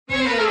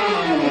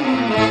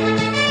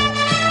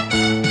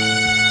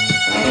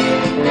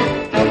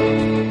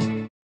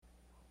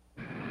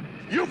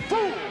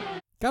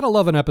Gotta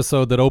love an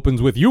episode that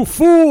opens with, "You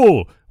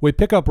fool!" We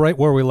pick up right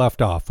where we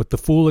left off, with the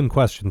fool in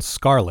question,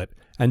 Scarlet,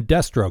 and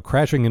Destro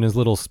crashing in his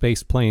little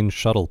space plane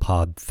shuttle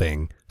pod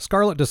thing.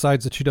 Scarlet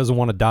decides that she doesn't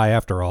want to die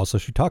after all, so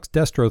she talks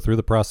Destro through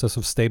the process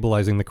of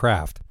stabilizing the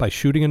craft by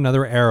shooting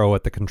another arrow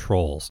at the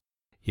controls.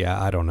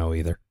 Yeah, I don't know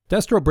either.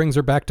 Destro brings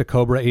her back to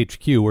Cobra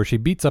HQ, where she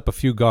beats up a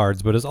few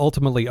guards, but is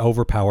ultimately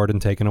overpowered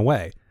and taken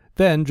away.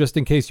 Then, just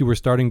in case you were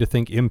starting to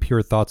think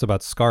impure thoughts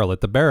about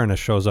Scarlet, the Baroness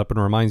shows up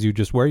and reminds you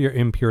just where your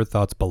impure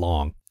thoughts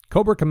belong.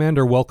 Cobra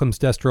Commander welcomes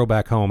Destro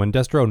back home, and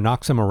Destro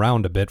knocks him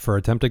around a bit for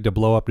attempting to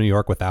blow up New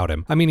York without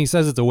him. I mean, he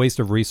says it's a waste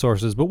of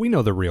resources, but we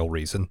know the real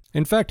reason.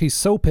 In fact, he's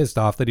so pissed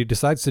off that he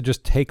decides to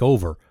just take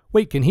over.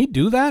 Wait, can he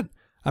do that?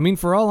 I mean,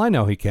 for all I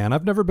know he can.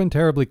 I've never been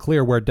terribly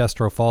clear where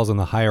Destro falls in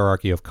the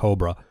hierarchy of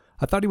Cobra.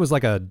 I thought he was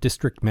like a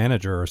district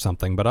manager or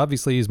something, but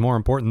obviously he's more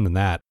important than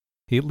that.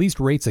 He at least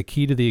rates a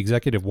key to the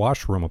executive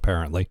washroom,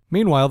 apparently.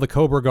 Meanwhile, the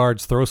Cobra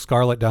guards throw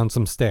Scarlet down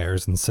some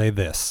stairs and say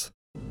this.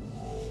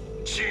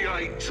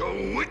 G.I.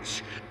 Joe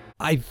Witch?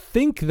 I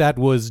think that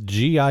was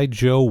G.I.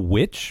 Joe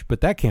Witch,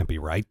 but that can't be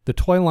right. The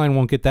toy line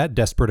won't get that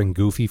desperate and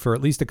goofy for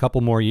at least a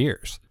couple more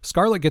years.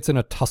 Scarlet gets in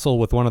a tussle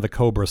with one of the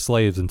Cobra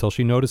slaves until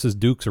she notices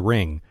Duke's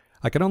ring.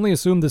 I can only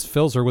assume this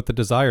fills her with the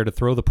desire to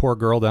throw the poor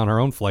girl down her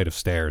own flight of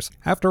stairs.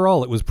 After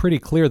all, it was pretty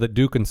clear that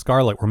Duke and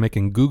Scarlet were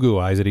making goo-goo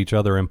eyes at each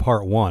other in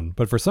part 1,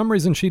 but for some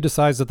reason she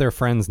decides that they're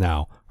friends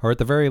now, or at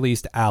the very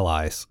least,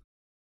 allies.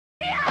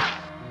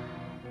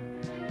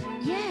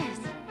 Yes,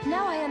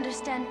 now I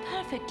understand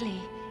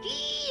perfectly.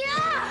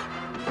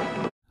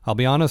 I'll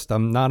be honest,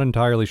 I'm not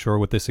entirely sure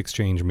what this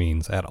exchange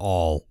means at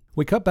all.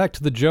 We cut back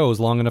to the Joes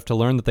long enough to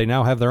learn that they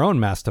now have their own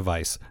mass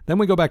device. Then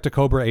we go back to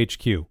Cobra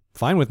HQ.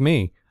 Fine with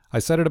me. I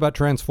said it about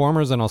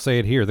Transformers and I'll say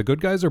it here. The good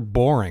guys are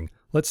boring.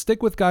 Let's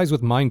stick with guys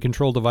with mind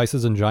control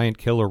devices and giant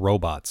killer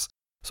robots.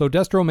 So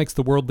Destro makes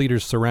the world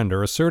leaders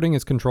surrender, asserting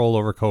his control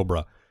over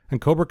Cobra. And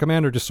Cobra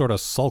Commander just sort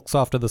of sulks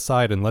off to the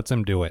side and lets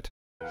him do it.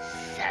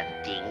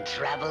 Something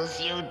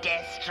troubles you,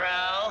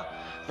 Destro?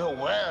 The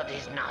world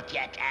is not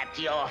yet at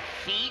your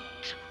feet.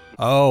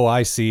 Oh,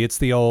 I see. It's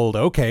the old,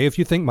 okay, if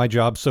you think my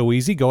job's so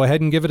easy, go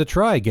ahead and give it a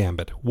try,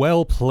 Gambit.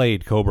 Well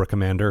played, Cobra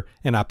Commander,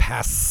 in a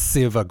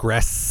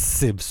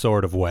passive-aggressive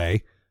sort of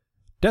way.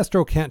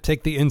 Destro can't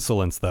take the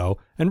insolence, though,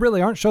 and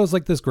really aren't shows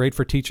like this great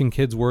for teaching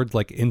kids words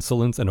like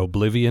insolence and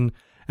oblivion,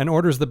 and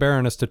orders the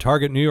Baroness to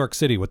target New York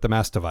City with the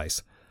mass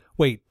device.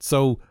 Wait,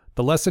 so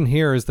the lesson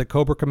here is that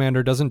Cobra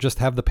Commander doesn't just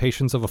have the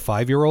patience of a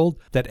 5-year-old,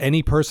 that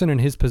any person in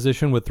his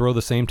position would throw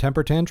the same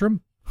temper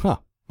tantrum? Huh,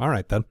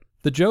 alright then.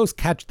 The Joes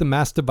catch the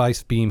mass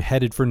device beam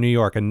headed for New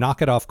York and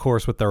knock it off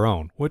course with their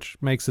own, which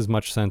makes as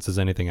much sense as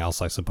anything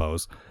else, I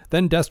suppose.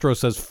 Then Destro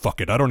says,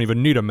 "Fuck it, I don't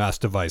even need a mass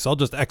device, I'll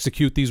just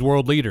execute these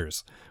world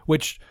leaders."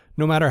 Which,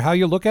 no matter how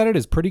you look at it,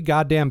 is pretty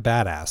goddamn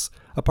badass.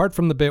 Apart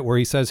from the bit where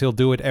he says he'll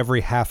do it every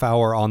half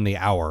hour on the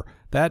hour.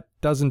 That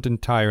doesn't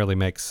entirely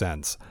make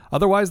sense.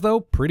 Otherwise, though,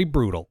 pretty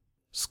brutal.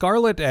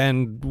 Scarlet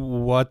and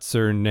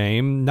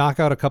what's-her-name knock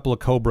out a couple of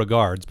Cobra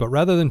guards, but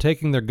rather than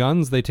taking their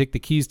guns, they take the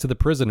keys to the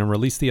prison and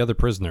release the other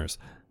prisoners.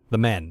 The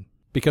men.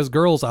 Because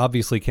girls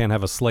obviously can't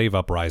have a slave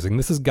uprising,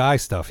 this is guy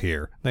stuff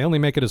here. They only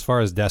make it as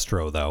far as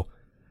Destro, though.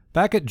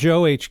 Back at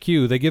Joe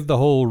HQ, they give the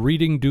whole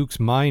reading Duke's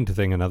mind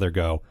thing another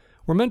go.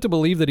 We're meant to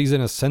believe that he's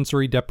in a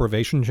sensory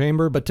deprivation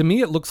chamber, but to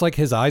me it looks like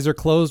his eyes are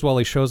closed while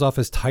he shows off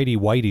his tidy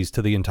whities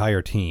to the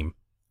entire team.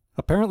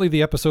 Apparently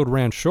the episode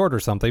ran short or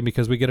something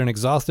because we get an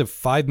exhaustive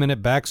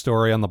 5-minute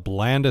backstory on the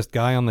blandest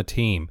guy on the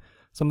team.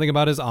 Something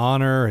about his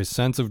honor, his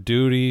sense of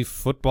duty,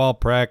 football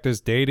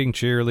practice, dating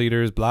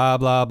cheerleaders, blah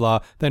blah blah.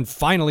 Then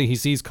finally he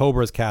sees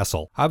Cobra's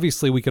castle.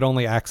 Obviously we could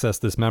only access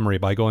this memory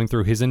by going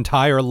through his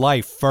entire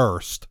life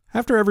first.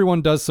 After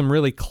everyone does some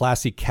really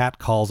classy cat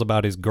calls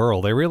about his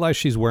girl, they realize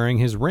she's wearing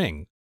his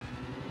ring.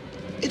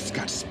 It's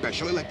got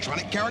special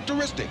electronic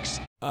characteristics.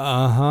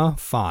 Uh-huh,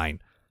 fine.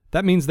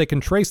 That means they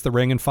can trace the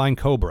ring and find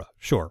Cobra.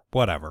 Sure,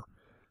 whatever.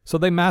 So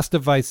they mass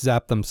device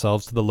zap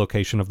themselves to the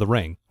location of the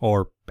ring,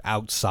 or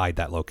outside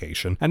that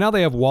location, and now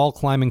they have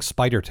wall-climbing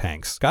spider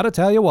tanks. Gotta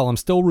tell you, while I'm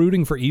still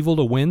rooting for evil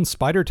to win,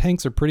 spider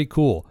tanks are pretty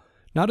cool.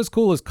 Not as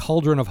cool as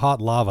Cauldron of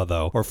Hot Lava,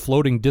 though, or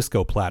Floating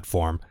Disco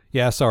Platform.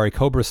 Yeah, sorry,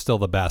 Cobra's still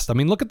the best. I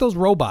mean, look at those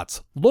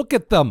robots. Look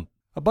at them!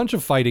 A bunch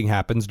of fighting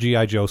happens,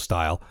 G.I. Joe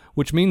style,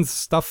 which means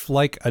stuff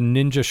like a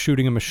ninja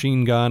shooting a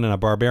machine gun and a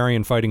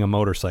barbarian fighting a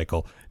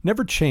motorcycle.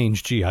 Never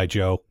change, G.I.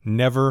 Joe.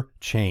 Never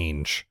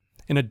change.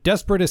 In a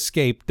desperate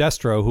escape,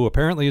 Destro, who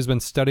apparently has been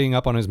studying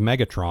up on his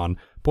Megatron,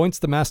 points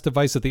the mass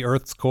device at the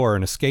Earth's core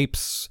and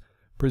escapes,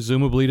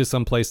 presumably to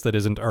some place that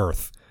isn't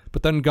Earth.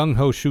 But then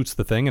Gung-Ho shoots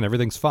the thing and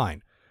everything's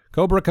fine.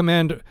 Cobra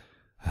Commander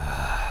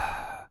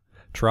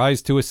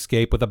tries to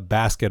escape with a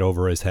basket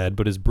over his head,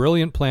 but his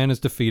brilliant plan is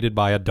defeated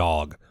by a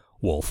dog.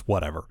 Wolf,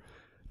 whatever.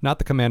 Not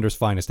the Commander's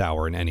finest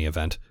hour in any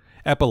event.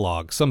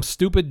 Epilogue. Some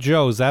stupid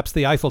Joe zaps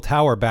the Eiffel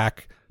Tower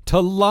back to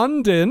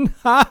London.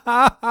 Ha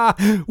ha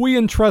ha. We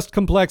entrust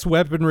complex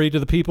weaponry to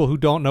the people who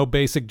don't know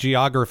basic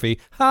geography.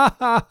 Ha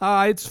ha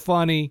ha. It's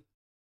funny.